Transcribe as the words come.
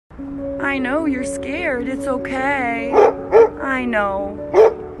I know you're scared. It's okay. I know.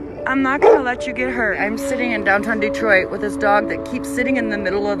 I'm not gonna let you get hurt. I'm sitting in downtown Detroit with this dog that keeps sitting in the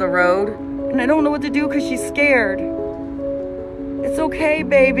middle of the road, and I don't know what to do because she's scared. It's okay,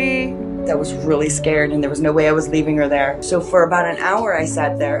 baby. I was really scared, and there was no way I was leaving her there. So for about an hour, I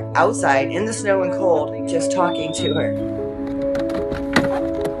sat there outside in the snow and cold, just talking to her.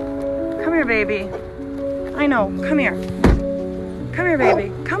 Come here, baby. I know. Come here. Come here,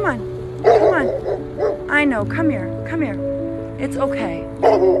 baby. Come on. Come on. I know. Come here. Come here. It's okay.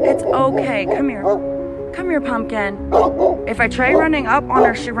 It's okay. Come here. Come here, Pumpkin. If I try running up on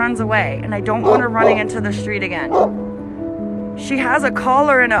her, she runs away, and I don't want her running into the street again. She has a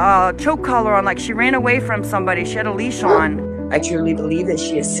collar and a choke collar on, like she ran away from somebody. She had a leash on. I truly believe that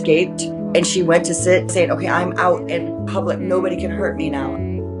she escaped, and she went to sit, saying, okay, I'm out in public. Nobody can hurt me now.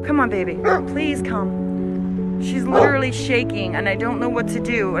 Come on, baby. Please come. She's literally shaking, and I don't know what to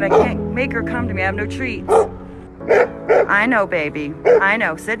do, and I can't make her come to me. I have no treats. I know, baby. I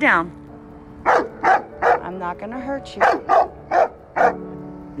know. Sit down. I'm not gonna hurt you.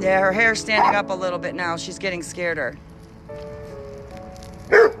 Yeah, her hair's standing up a little bit now. She's getting scareder.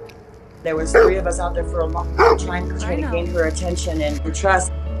 There was 3 of us out there for a long time trying to gain her attention and her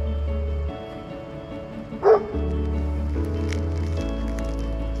trust.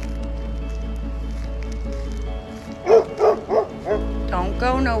 Don't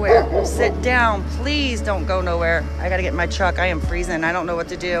go nowhere. Sit down. Please don't go nowhere. I gotta get in my truck. I am freezing. I don't know what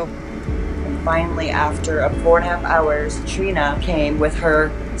to do. And finally, after 4.5 hours, Trina came with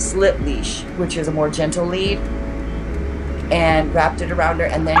her slip leash, which is a more gentle lead, and wrapped it around her,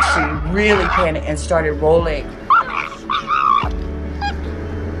 and then she really panicked and started rolling.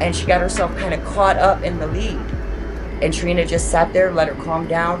 And she got herself kind of caught up in the lead. And Trina just sat there, let her calm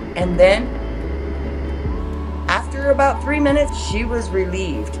down, and then after about 3 minutes, she was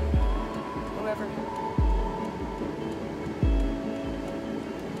relieved. Whoever.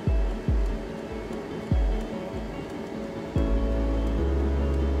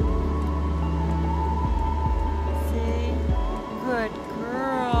 See? Good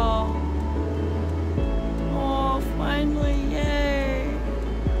girl. Oh, finally, yay.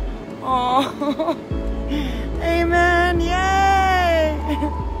 Oh, amen, yay.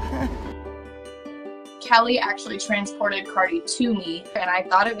 Kelly actually transported Cardi to me, and I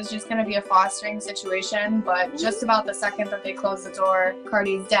thought it was just going to be a fostering situation, but just about the second that they closed the door,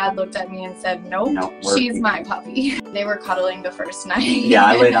 Cardi's dad looked at me and said, nope, she's my puppy. They were cuddling the first night. Yeah,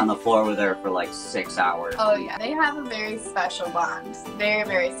 I laid on the floor with her for like 6 hours. Oh yeah, they have a very special bond. Very,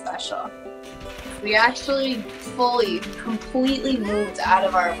 very special. We actually completely moved out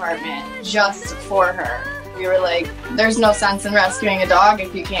of our apartment just for her. We were like, there's no sense in rescuing a dog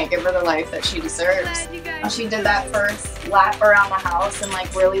if you can't give her the life that she deserves. She did that first lap around the house and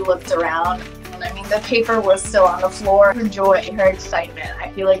like really looked around. And I mean, the paper was still on the floor. Her joy, her excitement, I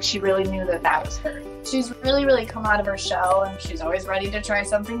feel like she really knew that that was her. She's really come out of her shell, and she's always ready to try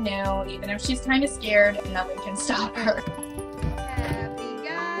something new. Even if she's kind of scared, nothing can stop her.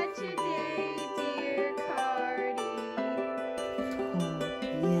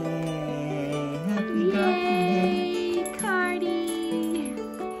 Yay, Cardi!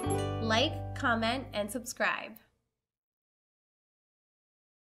 Like, comment, and subscribe.